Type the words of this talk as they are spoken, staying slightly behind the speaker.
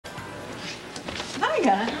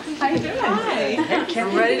How you doing? Hi.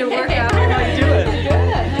 We're ready to work out. How you doing?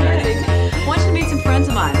 Good. I want you to meet some friends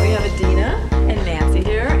of mine. We have Adina and Nancy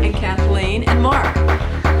here, and Kathleen and Mark.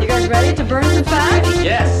 You guys ready to burn some fat?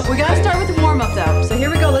 Yes. We gotta start with the warm-up though. So here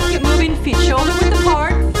we go. Let's get moving. Feet shoulder